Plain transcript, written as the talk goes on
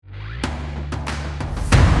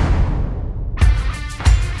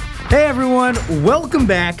Hey everyone, welcome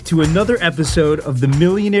back to another episode of the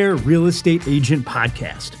Millionaire Real Estate Agent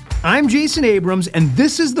Podcast. I'm Jason Abrams, and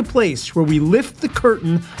this is the place where we lift the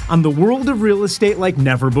curtain on the world of real estate like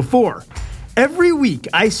never before. Every week,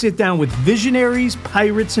 I sit down with visionaries,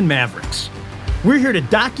 pirates, and mavericks. We're here to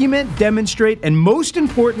document, demonstrate, and most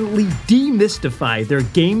importantly, demystify their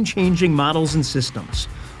game-changing models and systems.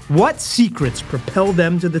 What secrets propel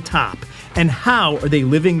them to the top, and how are they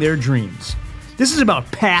living their dreams? This is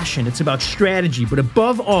about passion, it's about strategy, but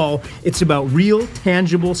above all, it's about real,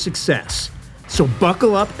 tangible success. So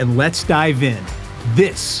buckle up and let's dive in.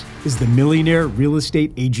 This is the Millionaire Real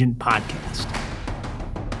Estate Agent Podcast.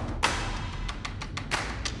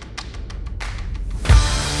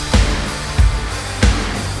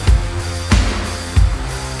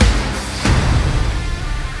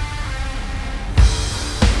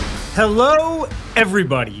 Hello,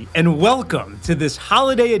 everybody, and welcome to this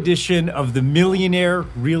holiday edition of the Millionaire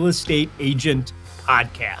Real Estate Agent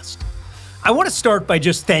Podcast. I want to start by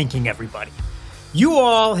just thanking everybody. You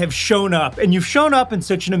all have shown up, and you've shown up in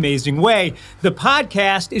such an amazing way. The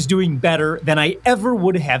podcast is doing better than I ever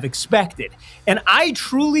would have expected. And I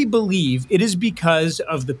truly believe it is because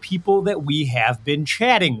of the people that we have been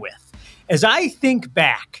chatting with. As I think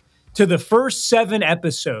back to the first 7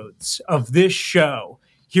 episodes of this show,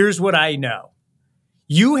 here's what I know.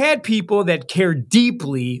 You had people that care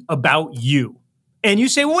deeply about you. And you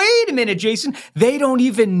say, wait a minute, Jason, they don't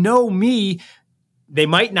even know me. They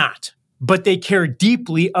might not, but they care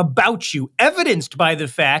deeply about you, evidenced by the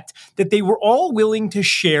fact that they were all willing to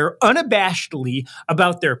share unabashedly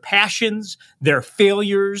about their passions, their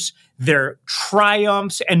failures, their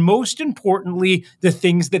triumphs, and most importantly, the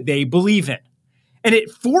things that they believe in. And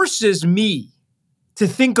it forces me to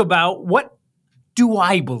think about, what do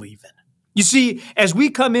I believe in? You see, as we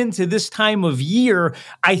come into this time of year,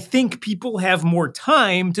 I think people have more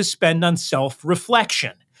time to spend on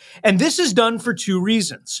self-reflection. And this is done for 2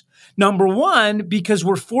 reasons. Number one, because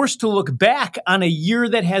we're forced to look back on a year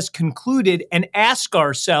that has concluded and ask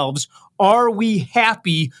ourselves, are we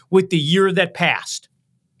happy with the year that passed?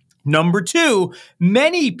 Number 2,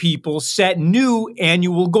 many people set new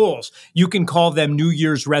annual goals. You can call them New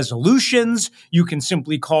Year's resolutions. You can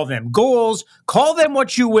simply call them goals. Call them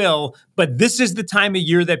what you will, but this is the time of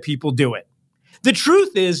year that people do it. The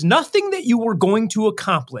truth is, nothing that you are going to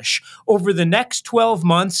accomplish over the next 12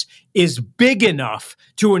 months is big enough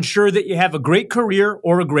to ensure that you have a great career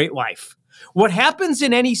or a great life. What happens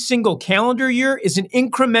in any single calendar year is an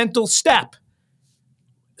incremental step.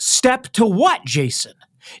 Step to what, Jason?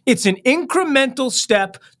 It's an incremental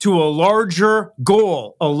step to a larger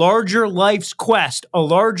goal, a larger life's quest, a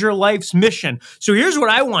larger life's mission. So here's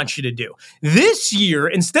what I want you to do. This year,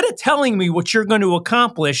 instead of telling me what you're going to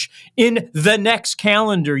accomplish in the next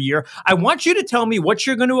calendar year, I want you to tell me what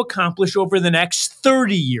you're going to accomplish over the next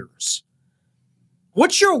 30 years.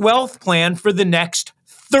 What's your wealth plan for the next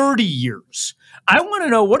 30 years? I want to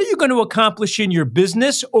know, what are you going to accomplish in your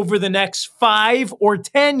business over the next 5 or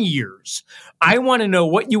 10 years? I want to know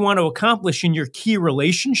what you want to accomplish in your key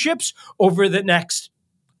relationships over the next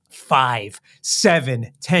 5,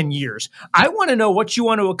 7, 10 years. I want to know what you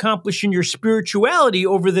want to accomplish in your spirituality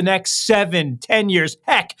over the next 7, 10 years.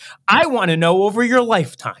 Heck, I want to know over your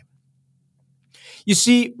lifetime. You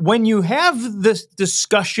see, when you have this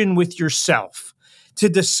discussion with yourself, to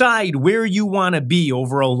decide where you want to be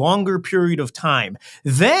over a longer period of time.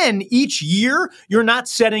 Then each year, you're not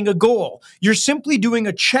setting a goal. You're simply doing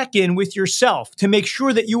a check-in with yourself to make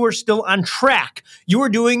sure that you are still on track. You are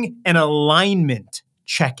doing an alignment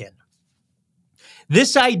check-in.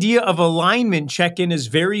 This idea of alignment check-in is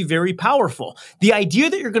very, very powerful. The idea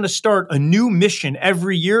that you're going to start a new mission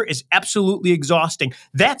every year is absolutely exhausting.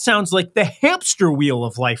 That sounds like the hamster wheel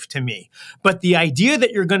of life to me. But the idea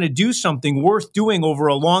that you're going to do something worth doing over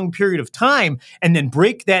a long period of time and then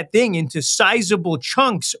break that thing into sizable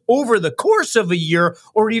chunks over the course of a year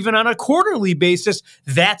or even on a quarterly basis,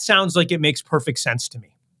 that sounds like it makes perfect sense to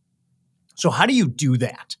me. So how do you do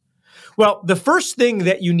that? Well, the first thing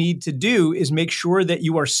that you need to do is make sure that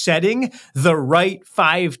you are setting the right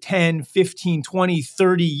 5, 10, 15, 20,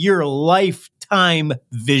 30-year lifetime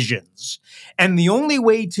visions. And the only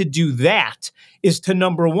way to do that is to,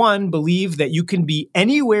 number one, believe that you can be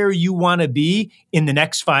anywhere you want to be in the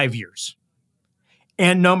next 5 years.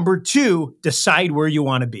 And number 2, decide where you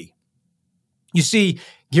want to be. You see,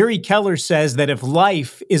 Gary Keller says that if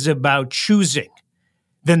life is about choosing,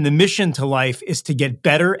 then the mission to life is to get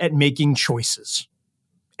better at making choices.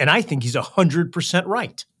 And I think he's 100%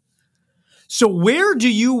 right. So where do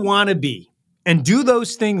you want to be? And do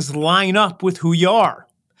those things line up with who you are?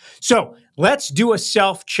 So let's do a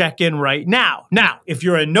self check-in right now. Now, if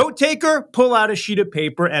you're a note taker, pull out a sheet of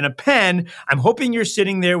paper and a pen. I'm hoping you're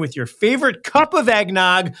sitting there with your favorite cup of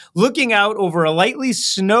eggnog, looking out over a lightly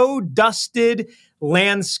snow-dusted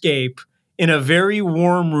landscape in a very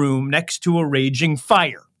warm room next to a raging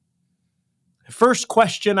fire. First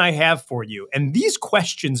question I have for you, and these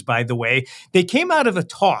questions, by the way, they came out of a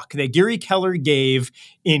talk that Gary Keller gave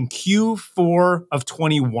in Q4 of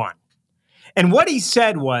 21. And what he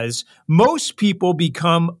said was most people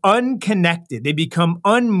become unconnected. They become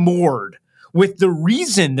unmoored with the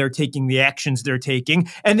reason they're taking the actions they're taking,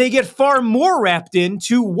 and they get far more wrapped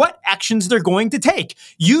into what actions they're going to take.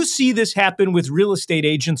 You see this happen with real estate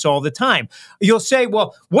agents all the time. You'll say,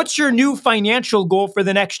 well, what's your new financial goal for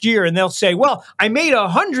the next year? And they'll say, well, I made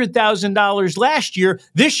 $100,000 last year.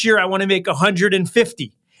 This year, I want to make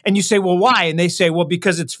 150. And you say, well, why? And they say, well,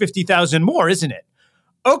 because it's 50,000 more, isn't it?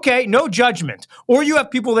 Okay, no judgment. Or you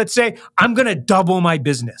have people that say, I'm going to double my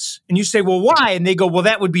business. And you say, well, why? And they go, well,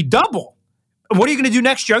 that would be double. What are you going to do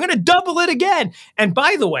next year? I'm going to double it again. And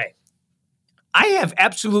by the way, I have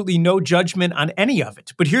absolutely no judgment on any of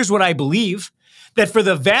it. But here's what I believe, that for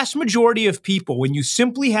the vast majority of people, when you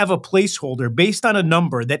simply have a placeholder based on a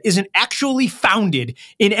number that isn't actually founded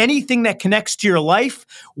in anything that connects to your life,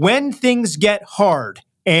 when things get hard,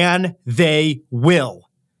 and they will,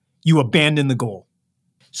 you abandon the goal.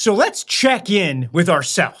 So let's check in with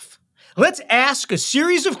ourselves. Let's ask a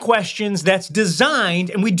series of questions that's designed,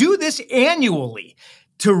 and we do this annually,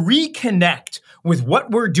 to reconnect with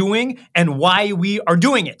what we're doing and why we are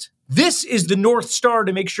doing it. This is the North Star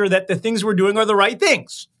to make sure that the things we're doing are the right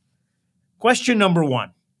things. Question number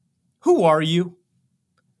 1, who are you?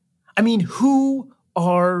 I mean, who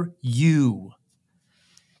are you?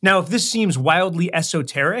 Now, if this seems wildly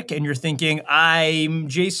esoteric and you're thinking, I'm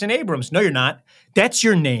Jason Abrams. No, you're not. That's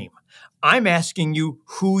your name. I'm asking you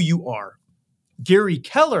who you are. Gary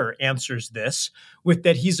Keller answers this with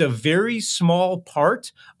that he's a very small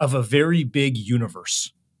part of a very big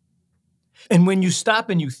universe. And when you stop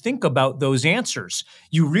and you think about those answers,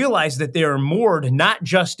 you realize that they are moored not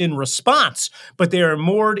just in response, but they are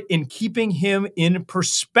moored in keeping him in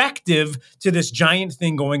perspective to this giant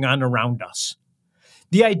thing going on around us.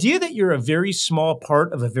 The idea that you're a very small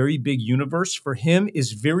part of a very big universe for him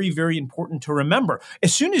is very, very important to remember.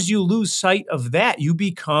 As soon as you lose sight of that, you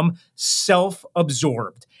become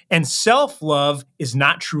self-absorbed. And self-love is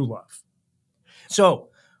not true love. So,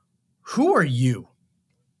 who are you?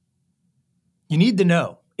 You need to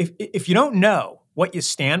know. If you don't know what you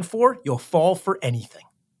stand for, you'll fall for anything.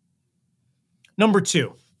 Number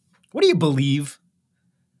 2, what do you believe?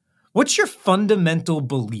 What's your fundamental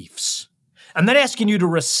beliefs? I'm not asking you to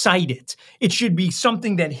recite it. It should be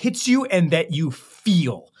something that hits you and that you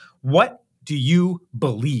feel. What do you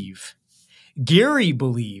believe? Gary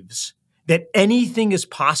believes that anything is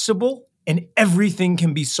possible and everything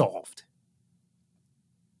can be solved.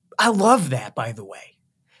 I love that, by the way.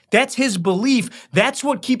 That's his belief. That's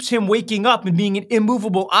what keeps him waking up and being an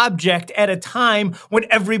immovable object at a time when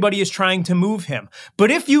everybody is trying to move him.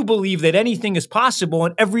 But if you believe that anything is possible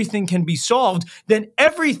and everything can be solved, then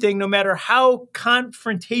everything, no matter how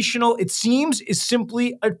confrontational it seems, is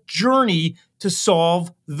simply a journey to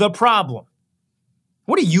solve the problem.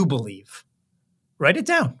 What do you believe? Write it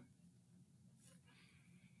down.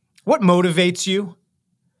 What motivates you?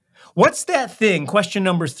 What's that thing, question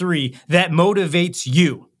number 3, that motivates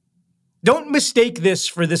you? Don't mistake this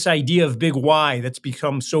for this idea of big why that's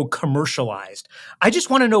become so commercialized. I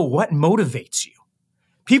just want to know what motivates you.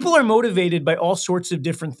 People are motivated by all sorts of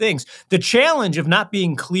different things. The challenge of not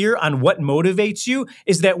being clear on what motivates you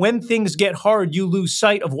is that when things get hard, you lose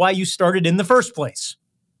sight of why you started in the first place.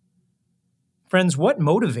 Friends, what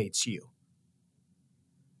motivates you?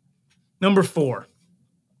 Number 4,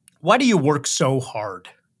 why do you work so hard?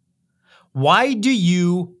 Why do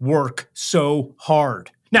you work so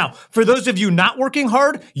hard? Now, for those of you not working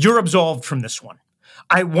hard, you're absolved from this one.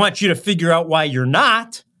 I want you to figure out why you're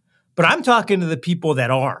not, but I'm talking to the people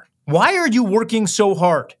that are. Why are you working so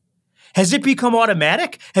hard? Has it become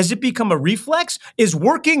automatic? Has it become a reflex? Is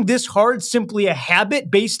working this hard simply a habit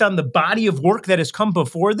based on the body of work that has come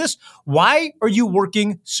before this? Why are you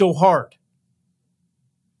working so hard?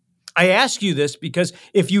 I ask you this because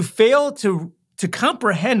if you fail to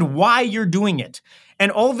comprehend why you're doing it,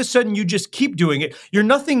 and all of a sudden you just keep doing it, you're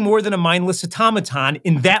nothing more than a mindless automaton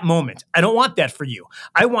in that moment. I don't want that for you.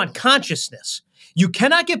 I want consciousness. You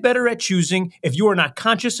cannot get better at choosing if you are not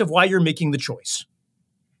conscious of why you're making the choice.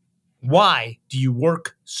 Why do you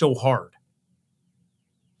work so hard?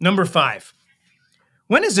 Number 5,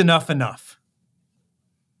 when is enough enough?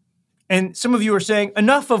 And some of you are saying,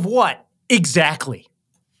 enough of what? Exactly.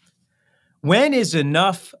 When is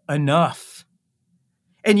enough enough?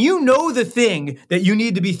 And you know the thing that you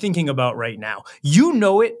need to be thinking about right now. You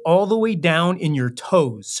know it all the way down in your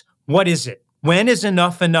toes. What is it? When is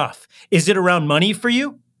enough enough? Is it around money for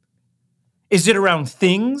you? Is it around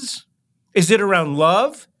things? Is it around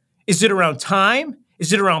love? Is it around time?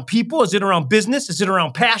 Is it around people? Is it around business? Is it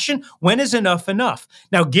around passion? When is enough enough?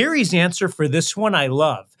 Now, Gary's answer for this one I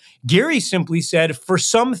love. Gary simply said, for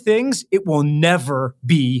some things, it will never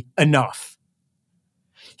be enough.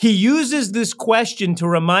 He uses this question to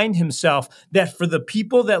remind himself that for the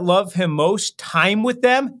people that love him most, time with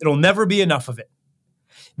them, it'll never be enough of it.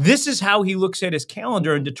 This is how he looks at his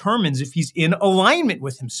calendar and determines if he's in alignment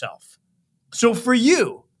with himself. So for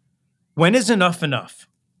you, when is enough enough?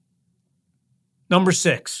 Number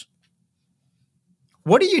 6,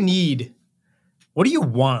 what do you need? What do you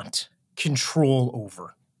want control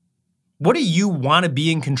over? What do you want to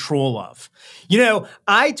be in control of? You know,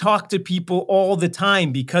 I talk to people all the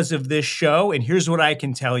time because of this show, and here's what I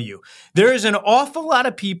can tell you. There is an awful lot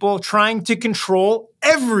of people trying to control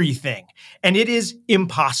everything, and it is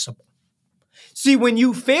impossible. See, when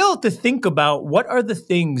you fail to think about what are the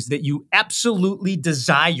things that you absolutely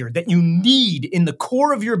desire, that you need in the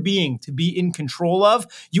core of your being to be in control of,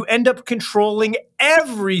 you end up controlling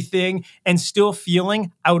everything and still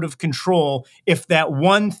feeling out of control if that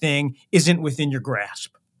one thing isn't within your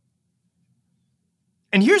grasp.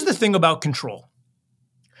 And here's the thing about control.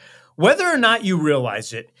 Whether or not you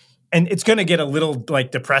realize it, and it's going to get a little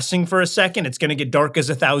depressing for a second. It's going to get dark as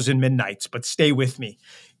 1,000 midnights, but stay with me.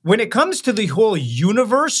 When it comes to the whole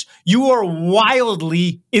universe, you are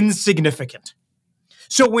wildly insignificant.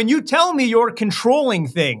 So when you tell me you're controlling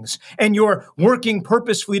things and you're working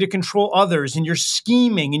purposefully to control others and you're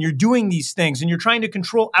scheming and you're doing these things and you're trying to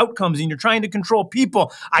control outcomes and you're trying to control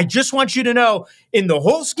people, I just want you to know in the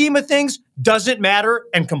whole scheme of things, doesn't matter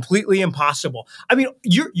and completely impossible. I mean,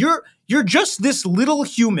 you're just this little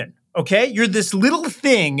human. Okay, you're this little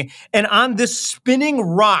thing, and on this spinning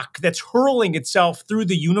rock that's hurling itself through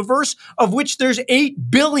the universe, of which there's 8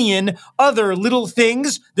 billion other little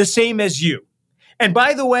things the same as you. And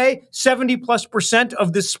by the way, 70+%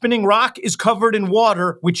 of this spinning rock is covered in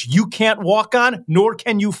water, which you can't walk on, nor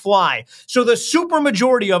can you fly. So the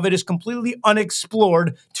supermajority of it is completely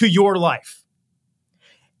unexplored to your life.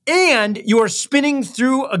 And you are spinning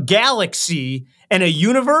through a galaxy and a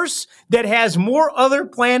universe that has more other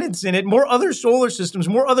planets in it, more other solar systems,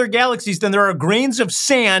 more other galaxies than there are grains of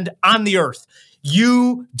sand on the Earth.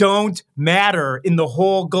 You don't matter in the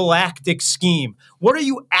whole galactic scheme. What are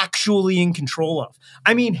you actually in control of?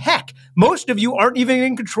 I mean, heck, most of you aren't even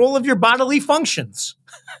in control of your bodily functions.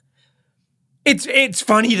 It's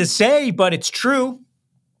funny to say, but it's true.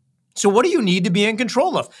 So what do you need to be in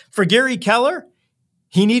control of? For Gary Keller,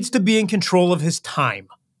 he needs to be in control of his time.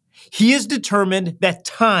 He is determined that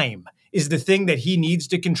time is the thing that he needs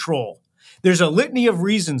to control. There's a litany of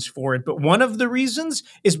reasons for it, but one of the reasons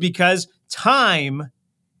is because time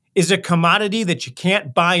is a commodity that you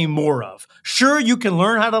can't buy more of. Sure, you can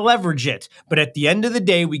learn how to leverage it, but at the end of the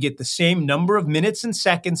day, we get the same number of minutes and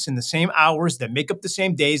seconds in the same hours that make up the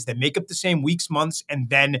same days, that make up the same weeks, months, and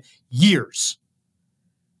then years.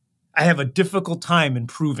 I have a difficult time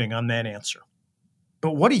improving on that answer.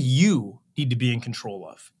 But what do you need to be in control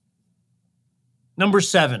of? Number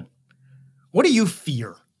 7, what do you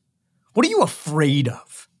fear? What are you afraid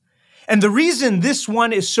of? And the reason this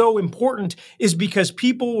one is so important is because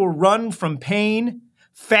people will run from pain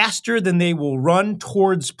faster than they will run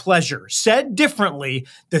towards pleasure. Said differently,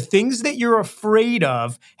 the things that you're afraid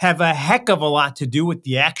of have a heck of a lot to do with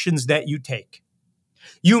the actions that you take.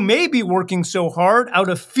 You may be working so hard out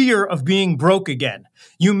of fear of being broke again.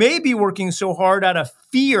 You may be working so hard out of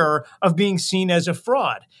fear of being seen as a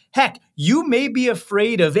fraud. Heck, you may be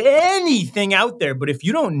afraid of anything out there, but if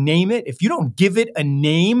you don't name it, if you don't give it a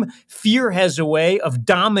name, fear has a way of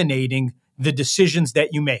dominating the decisions that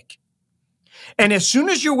you make. And as soon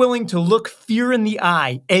as you're willing to look fear in the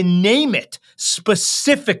eye and name it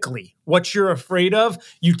specifically what you're afraid of,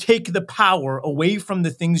 you take the power away from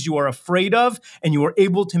the things you are afraid of, and you are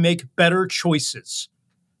able to make better choices.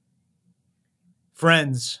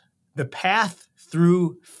 Friends, the path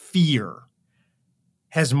through fear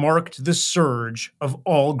has marked the surge of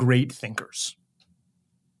all great thinkers.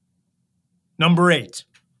 Number 8,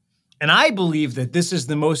 and I believe that this is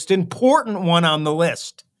the most important one on the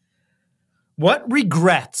list. What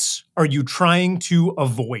regrets are you trying to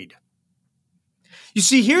avoid? You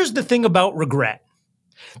see, here's the thing about regret.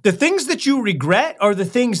 The things that you regret are the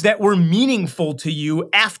things that were meaningful to you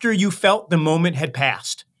after you felt the moment had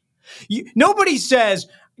passed. Nobody says,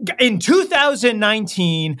 in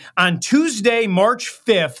 2019, on Tuesday, March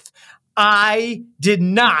 5th, I did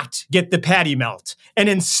not get the patty melt. And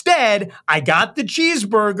instead, I got the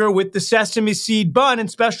cheeseburger with the sesame seed bun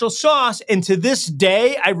and special sauce. And to this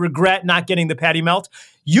day, I regret not getting the patty melt.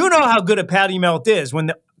 You know how good a patty melt is when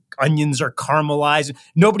the onions are caramelized.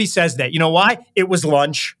 Nobody says that. You know why? It was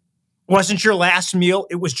lunch. It wasn't your last meal.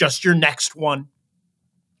 It was just your next one.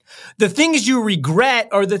 The things you regret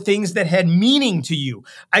are the things that had meaning to you.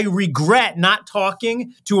 I regret not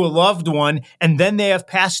talking to a loved one and then they have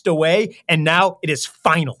passed away and now it is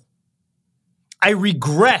final. I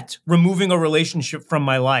regret removing a relationship from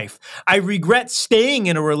my life. I regret staying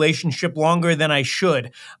in a relationship longer than I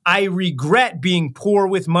should. I regret being poor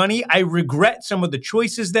with money. I regret some of the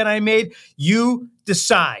choices that I made. You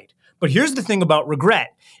decide. But here's the thing about regret.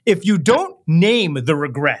 If you don't name the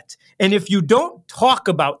regret, and if you don't talk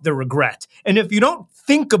about the regret, and if you don't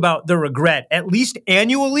think about the regret, at least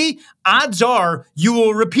annually, odds are you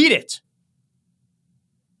will repeat it.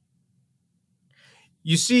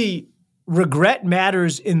 You see, regret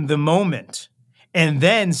matters in the moment and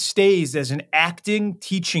then stays as an acting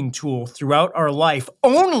teaching tool throughout our life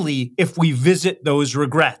only if we visit those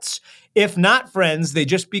regrets. If not, friends, they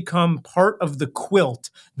just become part of the quilt,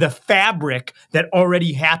 the fabric that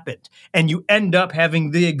already happened, and you end up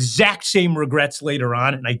having the exact same regrets later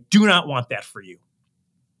on, and I do not want that for you.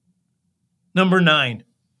 Number 9,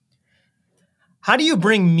 how do you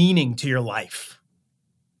bring meaning to your life?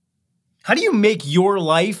 How do you make your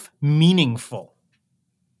life meaningful?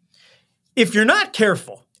 If you're not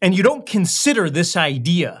careful and you don't consider this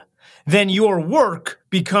idea, then your work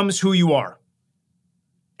becomes who you are.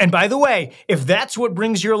 And by the way, if that's what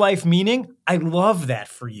brings your life meaning, I love that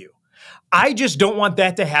for you. I just don't want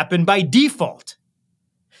that to happen by default.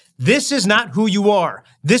 This is not who you are.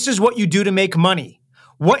 This is what you do to make money.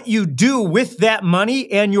 What you do with that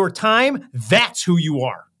money and your time, that's who you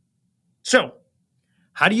are. So,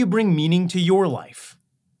 how do you bring meaning to your life?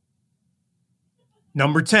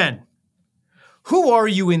 Number 10, who are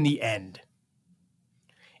you in the end?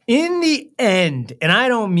 In the end, and I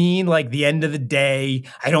don't mean like the end of the day,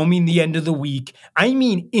 I don't mean the end of the week, I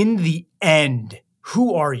mean in the end,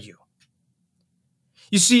 who are you?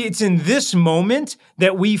 You see, it's in this moment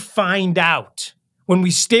that we find out. When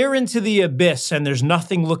we stare into the abyss and there's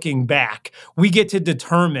nothing looking back, we get to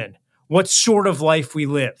determine what sort of life we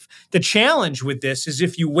live. The challenge with this is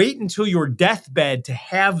if you wait until your deathbed to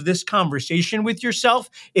have this conversation with yourself,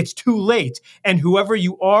 it's too late. And whoever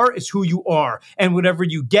you are is who you are. And whatever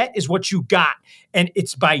you get is what you got. And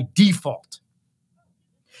it's by default.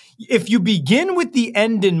 If you begin with the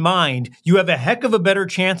end in mind, you have a heck of a better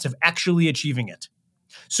chance of actually achieving it.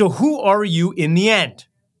 So who are you in the end?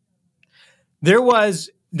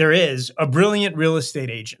 There is a brilliant real estate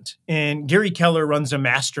agent, and Gary Keller runs a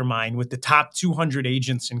mastermind with the top 200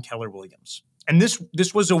 agents in Keller Williams. And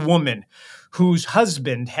this was a woman whose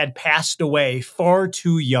husband had passed away far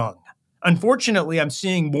too young. Unfortunately, I'm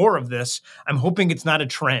seeing more of this. I'm hoping it's not a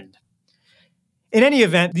trend. In any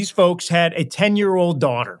event, these folks had a 10-year-old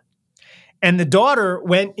daughter. And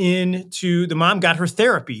the mom got her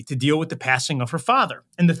therapy to deal with the passing of her father.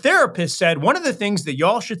 And the therapist said, one of the things that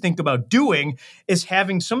y'all should think about doing is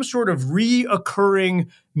having some sort of reoccurring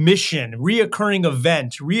mission, reoccurring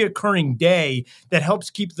event, reoccurring day that helps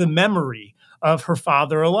keep the memory of her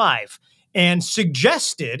father alive, and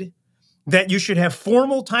suggested that you should have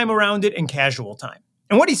formal time around it and casual time.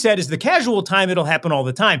 And what he said is the casual time, it'll happen all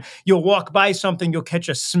the time. You'll walk by something, you'll catch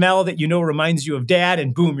a smell that you know reminds you of dad,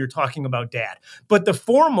 and boom, you're talking about dad. But the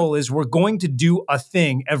formal is we're going to do a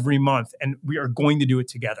thing every month, and we are going to do it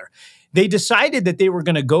together. They decided that they were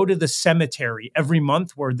going to go to the cemetery every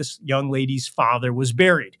month where this young lady's father was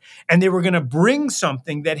buried. And they were going to bring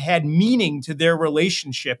something that had meaning to their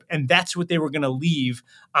relationship, and that's what they were going to leave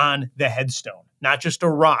on the headstone. Not just a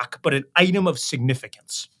rock, but an item of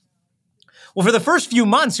significance. Well, for the first few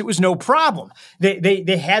months, it was no problem.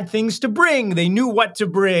 They had things to bring. They knew what to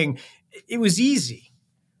bring. It was easy.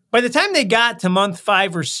 By the time they got to month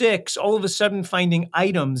 5 or 6, all of a sudden finding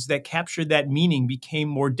items that captured that meaning became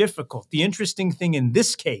more difficult. The interesting thing in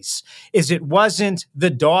this case is it wasn't the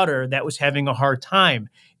daughter that was having a hard time.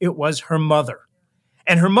 It was her mother.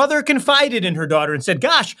 And her mother confided in her daughter and said,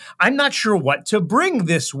 gosh, I'm not sure what to bring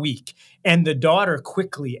this week. And the daughter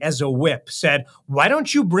quickly, as a whip, said, why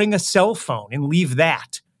don't you bring a cell phone and leave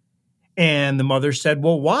that? And the mother said,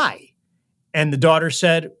 well, why? And the daughter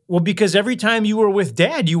said, well, because every time you were with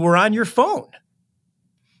dad, you were on your phone.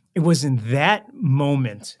 It was in that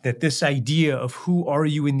moment that this idea of who are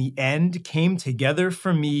you in the end came together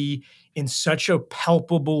for me in such a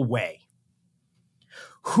palpable way.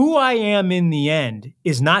 Who I am in the end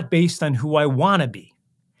is not based on who I want to be.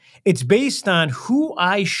 It's based on who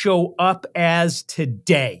I show up as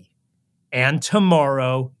today and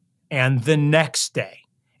tomorrow and the next day.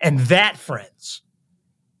 And that, friends,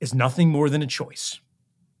 is nothing more than a choice.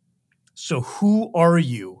 So who are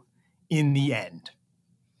you in the end?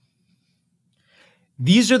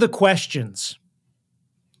 These are the questions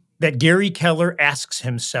that Gary Keller asks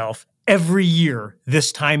himself every year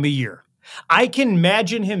this time of year. I can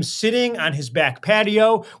imagine him sitting on his back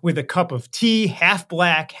patio with a cup of tea, half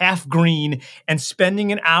black, half green, and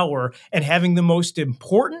spending an hour and having the most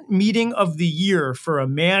important meeting of the year for a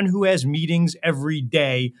man who has meetings every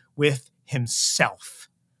day with himself.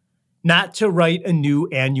 Not to write a new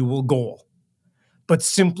annual goal, but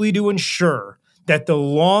simply to ensure that the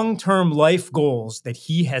long-term life goals that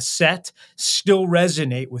he has set still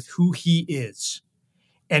resonate with who he is,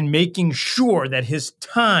 and making sure that his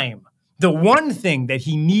time, the one thing that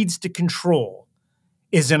he needs to control,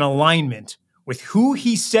 is in alignment with who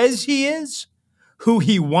he says he is, who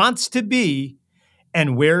he wants to be,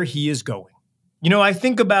 and where he is going. You know, I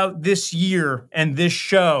think about this year and this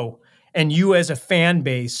show and you as a fan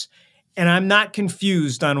base, and I'm not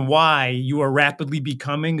confused on why you are rapidly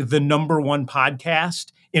becoming the number one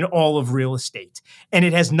podcast in all of real estate. And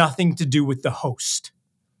it has nothing to do with the host.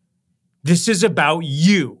 This is about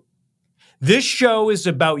you. This show is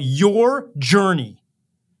about your journey.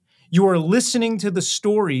 You are listening to the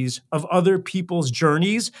stories of other people's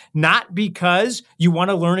journeys, not because you want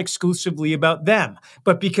to learn exclusively about them,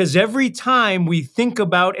 but because every time we think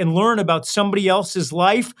about and learn about somebody else's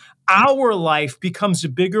life, our life becomes a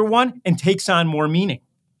bigger one and takes on more meaning.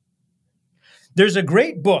 There's a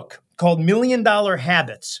great book called $1 Million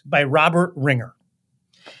Habits by Robert Ringer.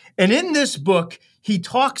 And in this book, he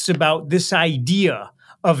talks about this idea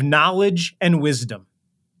of knowledge and wisdom.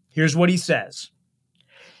 Here's what he says.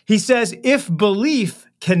 He says, if belief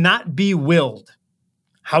cannot be willed,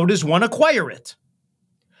 how does one acquire it?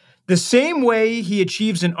 The same way he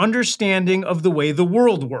achieves an understanding of the way the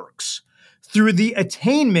world works, through the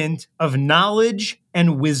attainment of knowledge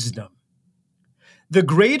and wisdom. The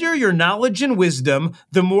greater your knowledge and wisdom,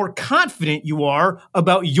 the more confident you are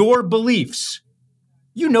about your beliefs.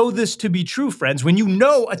 You know this to be true, friends. When you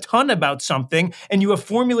know a ton about something and you have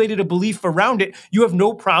formulated a belief around it, you have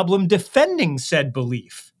no problem defending said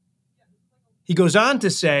belief. He goes on to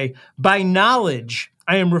say, by knowledge,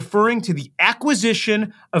 I am referring to the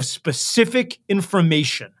acquisition of specific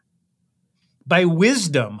information. By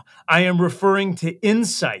wisdom, I am referring to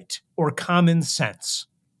insight or common sense.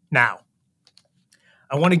 Now,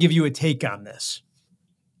 I want to give you a take on this.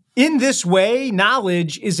 In this way,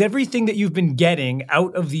 knowledge is everything that you've been getting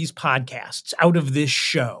out of these podcasts, out of this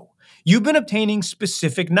show. You've been obtaining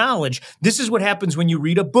specific knowledge. This is what happens when you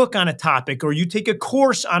read a book on a topic, or you take a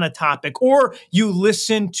course on a topic, or you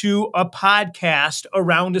listen to a podcast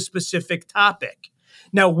around a specific topic.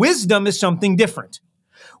 Now, wisdom is something different.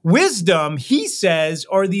 Wisdom, he says,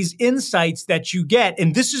 are these insights that you get,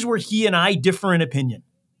 and this is where he and I differ in opinion.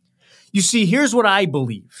 You see, here's what I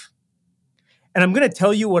believe. And I'm going to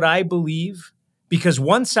tell you what I believe, because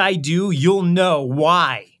once I do, you'll know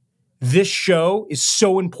why this show is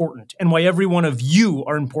so important and why every one of you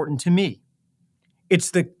are important to me. It's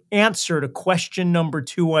the answer to question number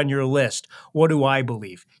 2 on your list. What do I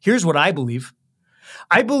believe? Here's what I believe.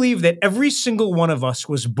 I believe that every single one of us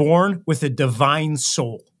was born with a divine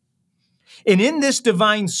soul. And in this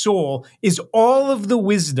divine soul is all of the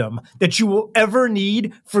wisdom that you will ever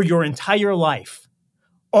need for your entire life.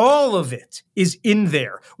 All of it is in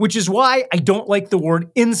there, which is why I don't like the word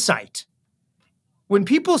insight. When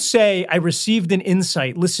people say, I received an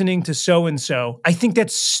insight listening to so-and-so, I think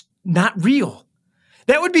that's not real.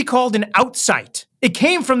 That would be called an outsight. It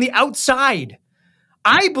came from the outside.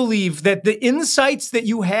 I believe that the insights that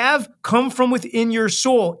you have come from within your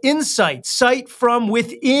soul. Insight, sight from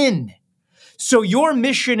within. So your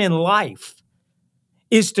mission in life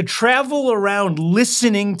is to travel around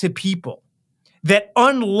listening to people that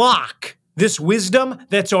unlock this wisdom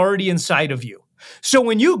that's already inside of you. So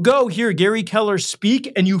when you go hear Gary Keller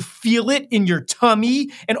speak and you feel it in your tummy,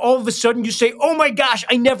 and all of a sudden you say, oh my gosh,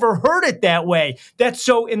 I never heard it that way. That's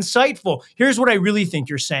so insightful. Here's what I really think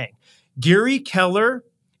you're saying. Gary Keller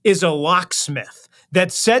is a locksmith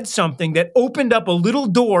that said something that opened up a little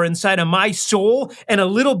door inside of my soul, and a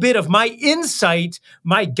little bit of my insight,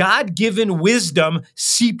 my God-given wisdom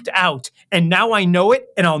seeped out. And now I know it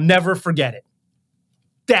and I'll never forget it.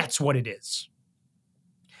 That's what it is.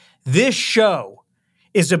 This show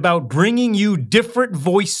is about bringing you different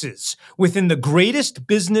voices within the greatest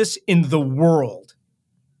business in the world,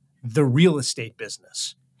 the real estate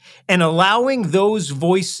business. and allowing those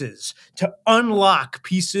voices to unlock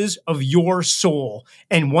pieces of your soul.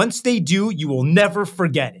 And once they do, you will never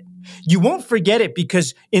forget it. You won't forget it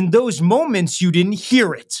because in those moments, you didn't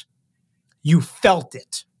hear it. You felt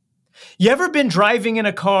it. You ever been driving in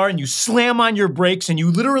a car and you slam on your brakes and you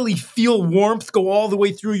literally feel warmth go all the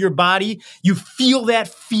way through your body? You feel that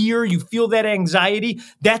fear, you feel that anxiety.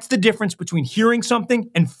 That's the difference between hearing something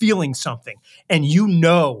and feeling something. And you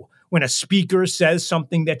know when a speaker says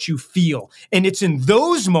something that you feel. And it's in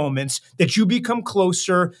those moments that you become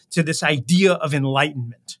closer to this idea of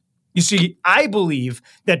enlightenment. You see, I believe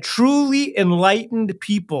that truly enlightened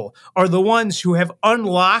people are the ones who have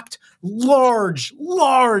unlocked large,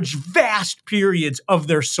 vast periods of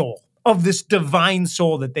their soul, of this divine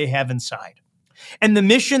soul that they have inside. And the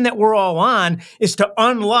mission that we're all on is to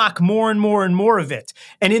unlock more and more and more of it.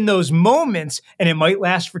 And in those moments, and it might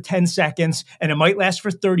last for 10 seconds, and it might last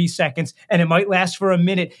for 30 seconds, and it might last for a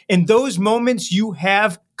minute. In those moments, you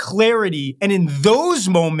have clarity. And in those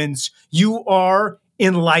moments, you are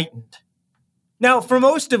enlightened. Now, for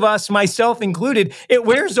most of us, myself included, it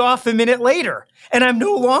wears off a minute later, and I'm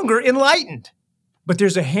no longer enlightened. But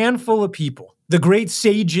there's a handful of people, the great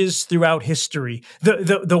sages throughout history,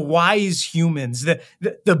 the wise humans,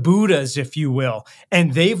 the Buddhas, if you will,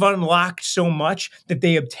 and they've unlocked so much that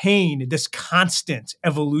they obtain this constant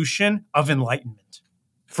evolution of enlightenment.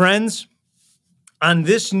 Friends, on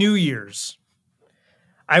this New Year's,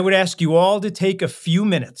 I would ask you all to take a few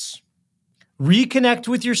minutes, reconnect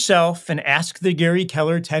with yourself and ask the Gary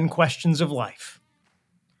Keller 10 questions of life.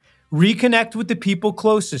 Reconnect with the people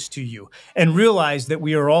closest to you and realize that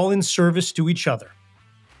we are all in service to each other.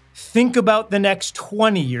 Think about the next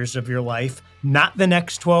 20 years of your life, not the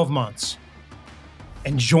next 12 months.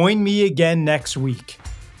 And join me again next week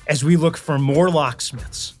as we look for more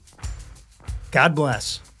locksmiths. God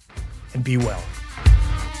bless and be well.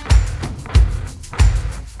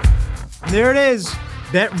 There it is.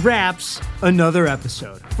 That wraps another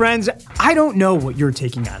episode. Friends, I don't know what you're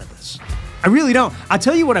taking out of this. I really don't. I'll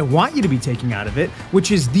tell you what I want you to be taking out of it,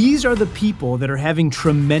 which is these are the people that are having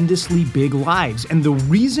tremendously big lives. And the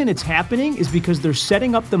reason it's happening is because they're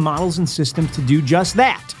setting up the models and systems to do just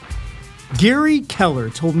that. Gary Keller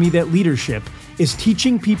told me that leadership is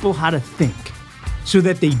teaching people how to think so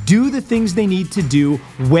that they do the things they need to do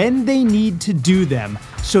when they need to do them,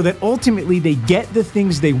 so that ultimately they get the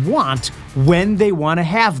things they want when they want to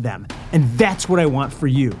have them. And that's what I want for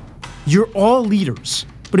you. You're all leaders,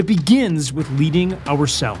 but it begins with leading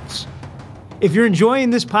ourselves. If you're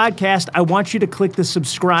enjoying this podcast, I want you to click the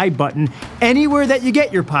subscribe button anywhere that you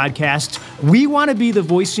get your podcasts. We want to be the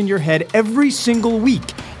voice in your head every single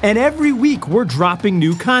week. And every week we're dropping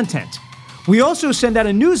new content. We also send out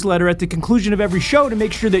a newsletter at the conclusion of every show to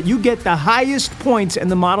make sure that you get the highest points in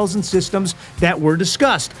the models and systems that were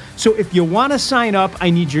discussed. So if you want to sign up, I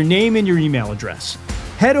need your name and your email address.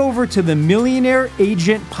 Head over to the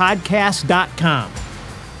millionaireagentpodcast.com.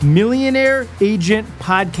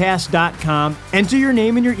 millionaireagentpodcast.com. Enter your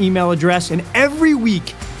name and your email address, and every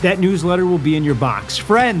week that newsletter will be in your box.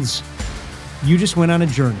 Friends, you just went on a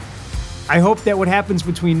journey. I hope that what happens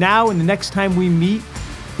between now and the next time we meet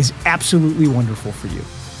is absolutely wonderful for you.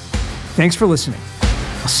 Thanks for listening.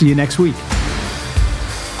 I'll see you next week.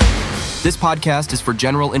 This podcast is for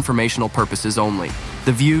general informational purposes only.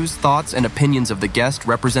 The views, thoughts, and opinions of the guest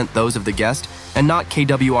represent those of the guest and not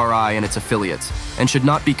KWRI and its affiliates, and should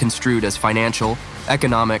not be construed as financial,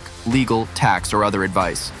 economic, legal, tax, or other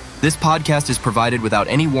advice. This podcast is provided without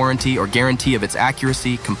any warranty or guarantee of its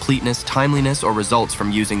accuracy, completeness, timeliness, or results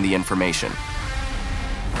from using the information.